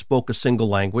the earth spoke a single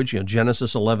language,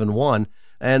 Genesis 11:1.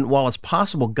 And while it's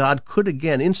possible God could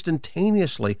again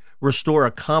instantaneously restore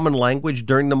a common language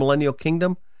during the millennial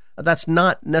kingdom, that's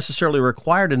not necessarily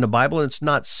required in the Bible, and it's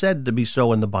not said to be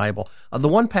so in the Bible. The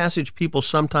one passage people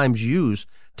sometimes use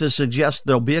to suggest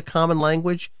there'll be a common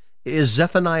language is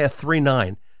Zephaniah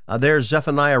 3:9. There,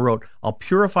 Zephaniah wrote, I'll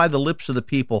purify the lips of the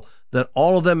people, that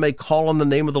all of them may call on the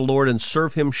name of the Lord and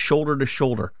serve him shoulder to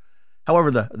shoulder.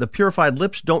 However, the purified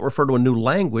lips don't refer to a new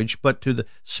language, but to the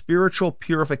spiritual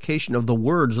purification of the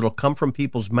words that will come from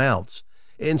people's mouths.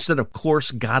 Instead of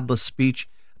coarse, godless speech,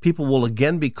 people will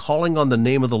again be calling on the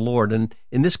name of the Lord. And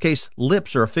in this case,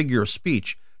 lips are a figure of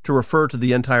speech to refer to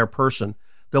the entire person.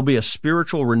 There'll be a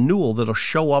spiritual renewal that'll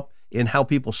show up in how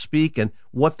people speak and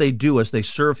what they do as they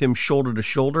serve him shoulder to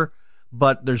shoulder.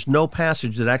 But there's no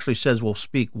passage that actually says we'll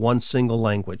speak one single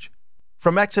language.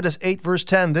 From Exodus 8, verse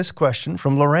 10, this question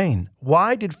from Lorraine.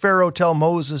 Why did Pharaoh tell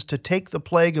Moses to take the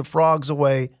plague of frogs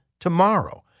away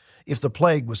tomorrow? If the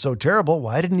plague was so terrible,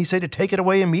 why didn't he say to take it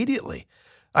away immediately?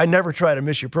 I never try to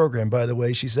miss your program, by the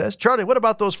way, she says. Charlie, what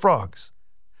about those frogs?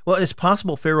 Well, it's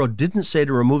possible Pharaoh didn't say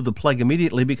to remove the plague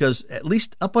immediately because, at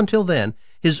least up until then,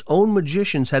 his own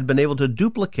magicians had been able to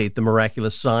duplicate the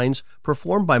miraculous signs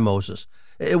performed by Moses.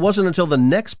 It wasn't until the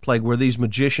next plague where these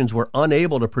magicians were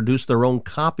unable to produce their own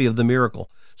copy of the miracle.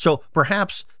 So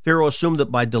perhaps Pharaoh assumed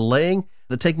that by delaying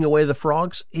the taking away of the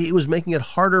frogs, he was making it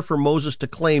harder for Moses to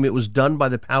claim it was done by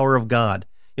the power of God.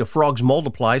 Frogs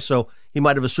multiply, so he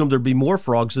might have assumed there'd be more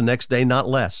frogs the next day, not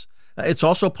less. It's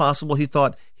also possible he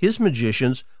thought his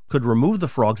magicians could remove the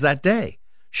frogs that day,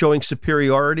 showing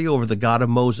superiority over the God of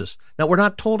Moses. Now, we're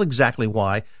not told exactly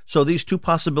why, so these two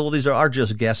possibilities are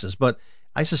just guesses, but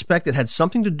I suspect it had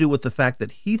something to do with the fact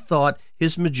that he thought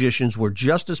his magicians were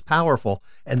just as powerful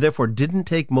and therefore didn't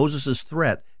take Moses'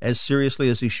 threat as seriously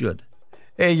as he should.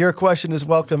 Hey, your question is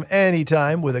welcome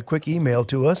anytime with a quick email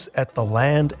to us at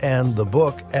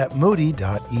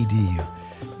thelandandthebook@moody.edu.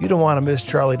 You don't want to miss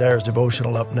Charlie Dyer's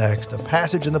devotional up next. A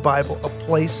passage in the Bible, a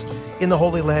place in the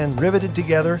Holy Land riveted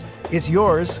together. It's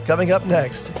yours coming up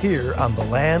next here on The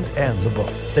Land and the Book.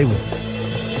 Stay with us.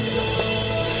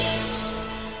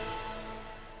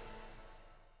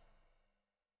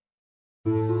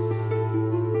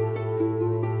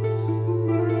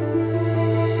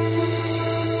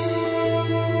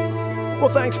 Well,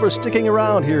 thanks for sticking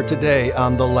around here today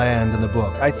on The Land and the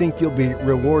Book. I think you'll be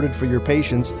rewarded for your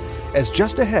patience, as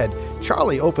just ahead,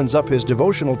 Charlie opens up his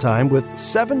devotional time with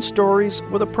 7 Stories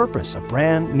with a Purpose, a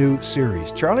brand new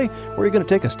series. Charlie, where are you going to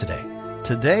take us today?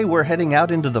 Today, we're heading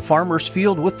out into the farmer's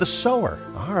field with the sower.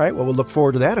 All right, well, we'll look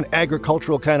forward to that, an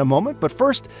agricultural kind of moment. But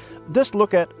first, this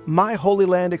look at My Holy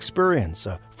Land Experience,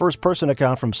 a first-person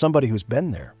account from somebody who's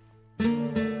been there.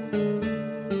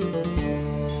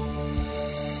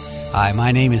 Hi,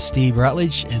 my name is Steve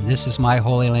Rutledge, and this is My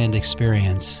Holy Land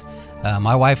Experience.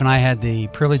 My wife and I had the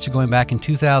privilege of going back in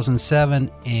 2007,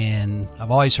 and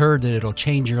I've always heard that it'll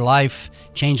change your life,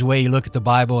 change the way you look at the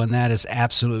Bible, and that is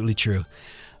absolutely true.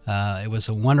 It was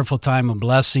a wonderful time of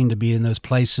blessing to be in those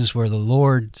places where the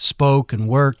Lord spoke and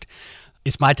worked.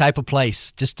 It's my type of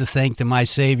place. Just to think that my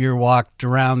Savior walked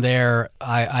around there.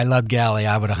 I loved Galilee.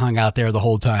 I would have hung out there the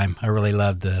whole time. I really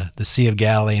loved the Sea of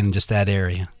Galilee and just that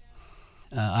area.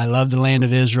 I love the land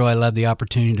of Israel. I love the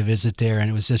opportunity to visit there, and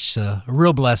it was just a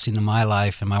real blessing in my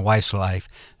life and my wife's life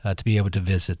to be able to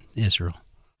visit Israel.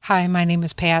 Hi, my name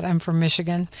is Pat. I'm from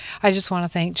Michigan. I just want to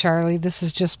thank Charlie. This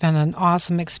has just been an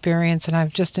awesome experience, and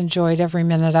I've just enjoyed every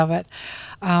minute of it.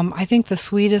 I think the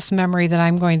sweetest memory that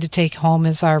I'm going to take home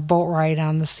is our boat ride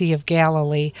on the Sea of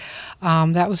Galilee.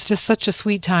 That was just such a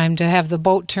sweet time to have the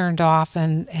boat turned off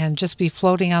and just be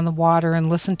floating on the water and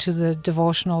listen to the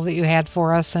devotional that you had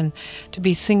for us, and to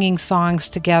be singing songs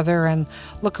together and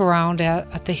look around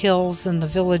at the hills and the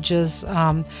villages.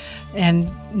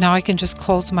 And now I can just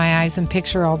close my eyes and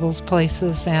picture all those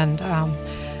places, and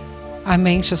I'm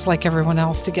anxious, like everyone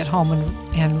else, to get home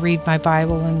and read my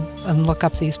Bible and look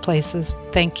up these places.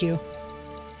 Thank you.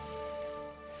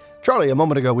 Charlie, a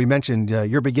moment ago we mentioned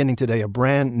you're beginning today a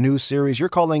brand new series you're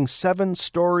calling 7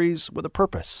 Stories with a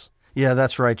Purpose. Yeah,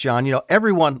 that's right, John.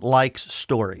 Everyone likes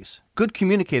stories. Good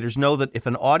communicators know that if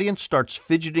an audience starts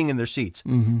fidgeting in their seats,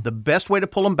 the best way to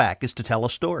pull them back is to tell a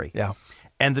story. Yeah.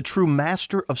 And the true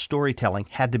master of storytelling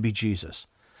had to be Jesus.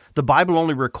 The Bible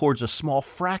only records a small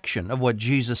fraction of what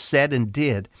Jesus said and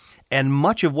did, and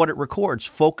much of what it records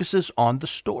focuses on the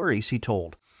stories he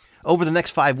told. Over the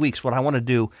next 5 weeks, what I want to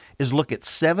do is look at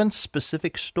 7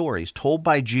 specific stories told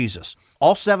by Jesus.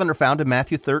 All 7 are found in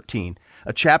Matthew 13,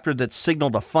 a chapter that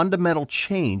signaled a fundamental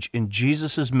change in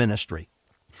Jesus' ministry.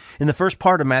 In the first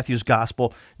part of Matthew's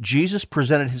gospel, Jesus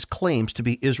presented his claims to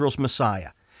be Israel's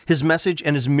Messiah. His message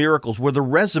and his miracles were the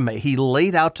resume he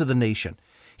laid out to the nation.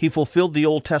 He fulfilled the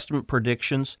Old Testament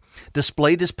predictions,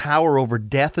 displayed his power over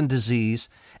death and disease,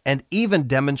 and even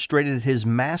demonstrated his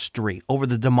mastery over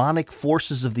the demonic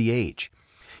forces of the age.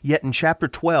 Yet in chapter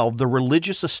 12, the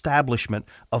religious establishment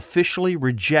officially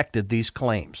rejected these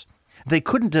claims. They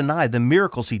couldn't deny the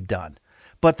miracles he'd done,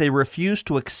 but they refused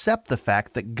to accept the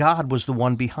fact that God was the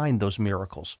one behind those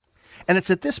miracles. And it's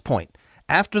at this point,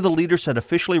 after the leaders had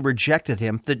officially rejected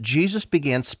him, that Jesus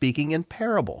began speaking in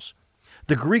parables.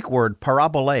 The Greek word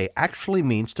parabole actually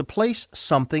means to place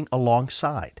something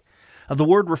alongside. The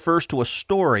word refers to a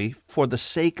story for the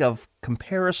sake of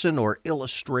comparison or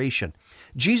illustration.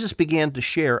 Jesus began to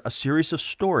share a series of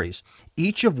stories,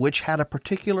 each of which had a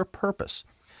particular purpose.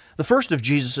 The first of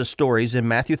Jesus' stories in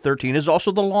Matthew 13 is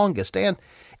also the longest, and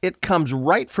it comes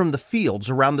right from the fields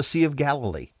around the Sea of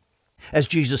Galilee. As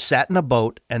Jesus sat in a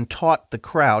boat and taught the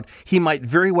crowd, he might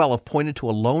very well have pointed to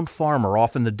a lone farmer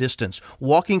off in the distance,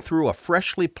 walking through a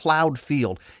freshly plowed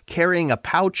field, carrying a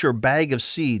pouch or bag of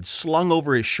seed slung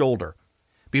over his shoulder.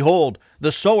 "Behold,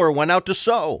 the sower went out to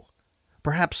sow."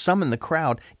 Perhaps some in the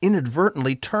crowd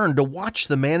inadvertently turned to watch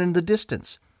the man in the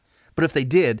distance. But if they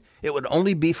did, it would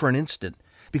only be for an instant,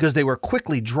 because they were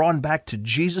quickly drawn back to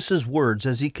Jesus' words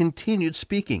as he continued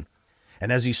speaking.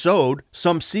 "And as he sowed,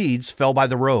 some seeds fell by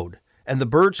the road, and the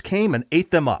birds came and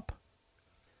ate them up."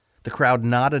 The crowd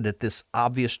nodded at this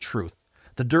obvious truth.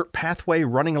 The dirt pathway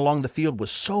running along the field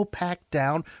was so packed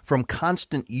down from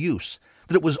constant use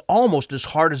that it was almost as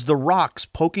hard as the rocks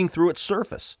poking through its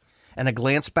surface. And a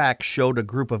glance back showed a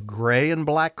group of gray and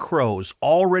black crows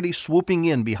already swooping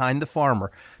in behind the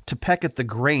farmer to peck at the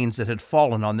grains that had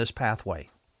fallen on this pathway.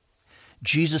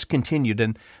 Jesus continued,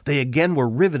 and they again were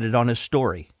riveted on his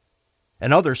story.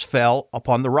 "And others fell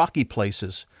upon the rocky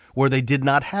places, where they did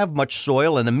not have much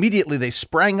soil, and immediately they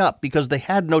sprang up because they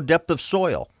had no depth of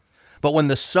soil. But when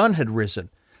the sun had risen,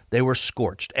 they were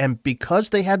scorched, and because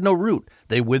they had no root,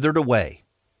 they withered away."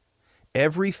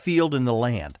 Every field in the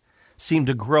land seemed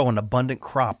to grow an abundant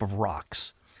crop of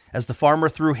rocks. As the farmer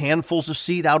threw handfuls of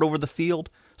seed out over the field,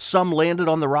 some landed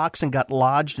on the rocks and got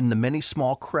lodged in the many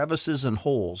small crevices and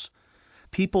holes.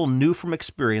 People knew from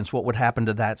experience what would happen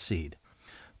to that seed.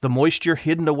 The moisture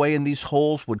hidden away in these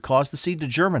holes would cause the seed to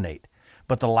germinate,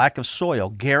 but the lack of soil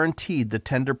guaranteed the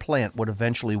tender plant would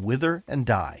eventually wither and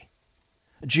die.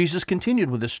 Jesus continued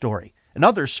with his story, and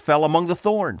others fell among the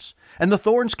thorns, and the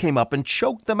thorns came up and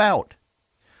choked them out.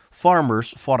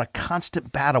 Farmers fought a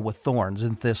constant battle with thorns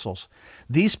and thistles.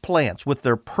 These plants, with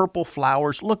their purple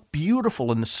flowers, look beautiful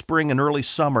in the spring and early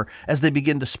summer as they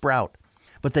begin to sprout,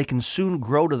 but they can soon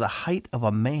grow to the height of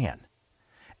a man.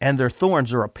 And their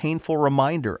thorns are a painful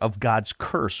reminder of God's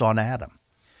curse on Adam.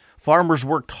 Farmers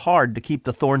worked hard to keep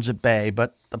the thorns at bay,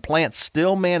 but the plants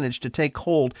still managed to take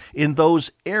hold in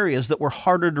those areas that were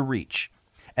harder to reach.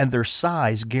 And their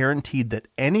size guaranteed that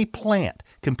any plant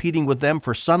competing with them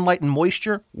for sunlight and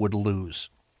moisture would lose.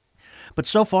 But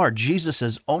so far, Jesus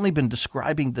has only been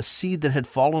describing the seed that had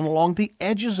fallen along the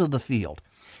edges of the field.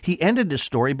 He ended his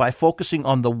story by focusing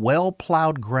on the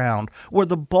well-plowed ground where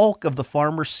the bulk of the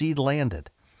farmer's seed landed.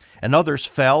 And others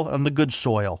fell on the good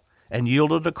soil and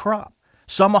yielded a crop,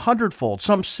 some 100-fold,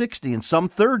 some 60, and some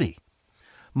 30.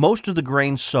 Most of the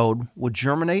grain sowed would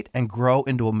germinate and grow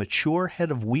into a mature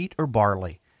head of wheat or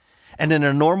barley. And in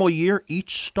a normal year,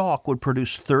 each stalk would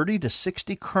produce 30 to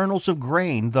 60 kernels of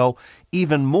grain, though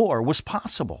even more was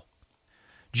possible.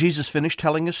 Jesus finished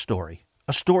telling his story,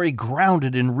 a story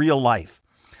grounded in real life.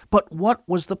 But what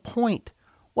was the point?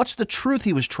 What's the truth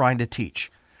he was trying to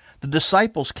teach? The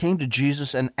disciples came to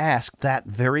Jesus and asked that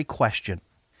very question.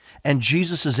 And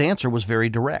Jesus' answer was very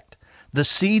direct. The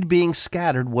seed being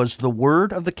scattered was the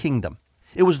word of the kingdom.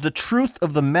 It was the truth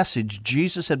of the message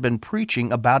Jesus had been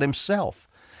preaching about himself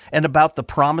and about the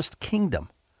promised kingdom.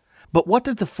 But what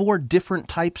did the 4 different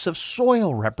types of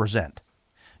soil represent?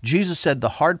 Jesus said the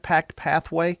hard-packed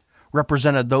pathway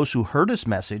represented those who heard his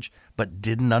message but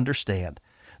didn't understand.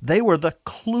 They were the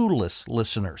clueless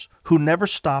listeners who never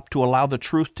stopped to allow the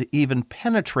truth to even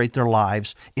penetrate their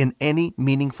lives in any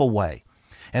meaningful way.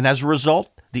 And as a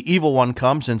result, the evil one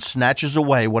comes and snatches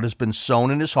away what has been sown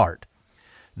in his heart.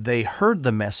 They heard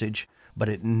the message, but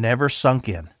it never sunk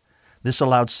in. This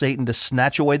allowed Satan to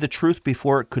snatch away the truth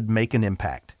before it could make an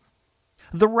impact.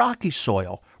 The rocky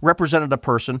soil represented a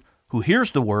person who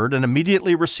hears the word and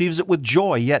immediately receives it with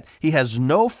joy, yet he has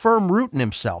no firm root in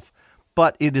himself,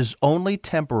 but it is only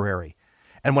temporary.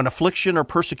 And when affliction or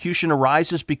persecution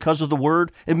arises because of the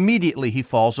word, immediately he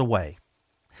falls away.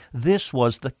 This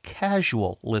was the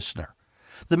casual listener.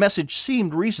 The message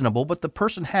seemed reasonable, but the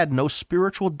person had no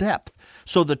spiritual depth,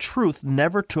 so the truth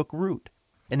never took root.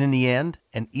 And in the end,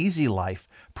 an easy life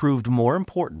proved more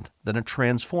important than a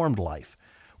transformed life,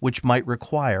 which might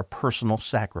require personal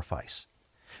sacrifice.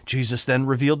 Jesus then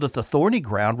revealed that the thorny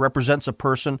ground represents a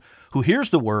person who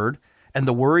hears the word, and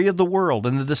the worry of the world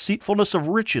and the deceitfulness of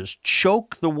riches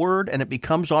choke the word and it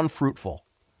becomes unfruitful.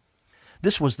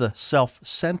 This was the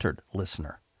self-centered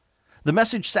listener. The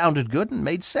message sounded good and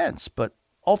made sense, but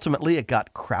ultimately it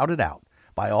got crowded out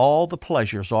by all the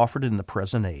pleasures offered in the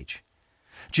present age.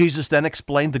 Jesus then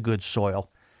explained the good soil.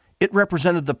 It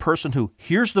represented the person who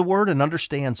hears the word and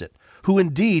understands it, who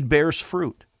indeed bears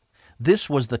fruit. This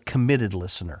was the committed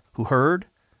listener who heard,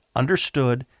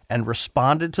 understood, and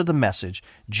responded to the message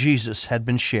Jesus had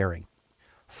been sharing.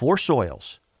 4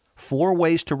 soils, 4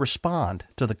 ways to respond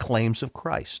to the claims of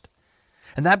Christ.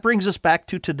 And that brings us back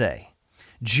to today.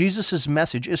 Jesus'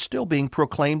 message is still being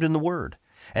proclaimed in the Word,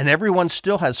 and everyone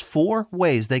still has 4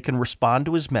 ways they can respond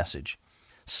to his message.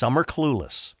 Some are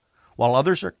clueless, while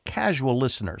others are casual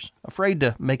listeners, afraid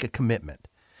to make a commitment.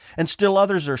 And still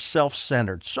others are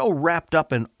self-centered, so wrapped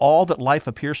up in all that life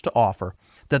appears to offer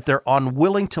that they're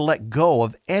unwilling to let go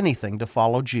of anything to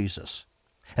follow Jesus.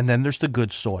 And then there's the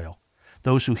good soil,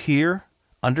 those who hear,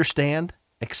 understand,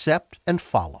 accept, and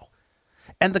follow.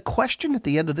 And the question at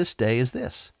the end of this day is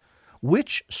this: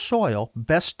 which soil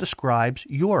best describes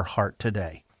your heart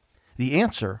today? The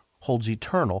answer holds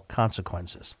eternal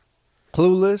consequences.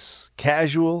 Clueless,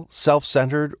 casual,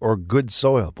 self-centered, or good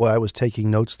soil. Boy, I was taking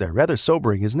notes there. Rather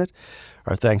sobering, isn't it?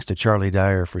 Our thanks to Charlie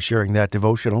Dyer for sharing that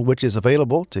devotional, which is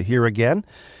available to hear again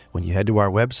when you head to our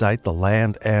website,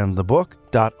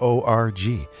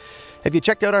 thelandandthebook.org. Have you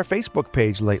checked out our Facebook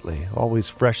page lately? Always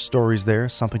fresh stories there,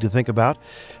 something to think about.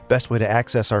 Best way to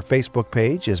access our Facebook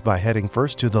page is by heading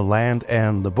first to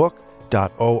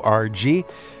thelandandthebook.org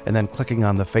and then clicking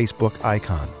on the Facebook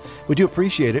icon. We do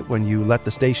appreciate it when you let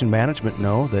the station management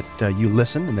know that you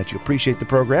listen and that you appreciate the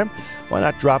program. Why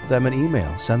not drop them an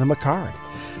email, send them a card?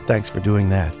 Thanks for doing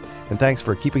that. And thanks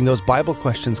for keeping those Bible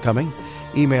questions coming.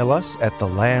 Email us at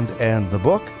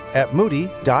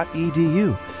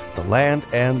thelandandthebook@moody.edu.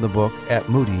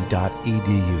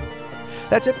 thelandandthebook@moody.edu.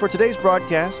 That's it for today's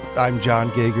broadcast. I'm John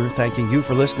Gager, thanking you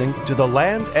for listening to The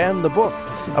Land and the Book,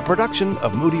 a production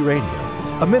of Moody Radio,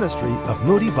 a ministry of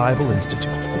Moody Bible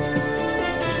Institute.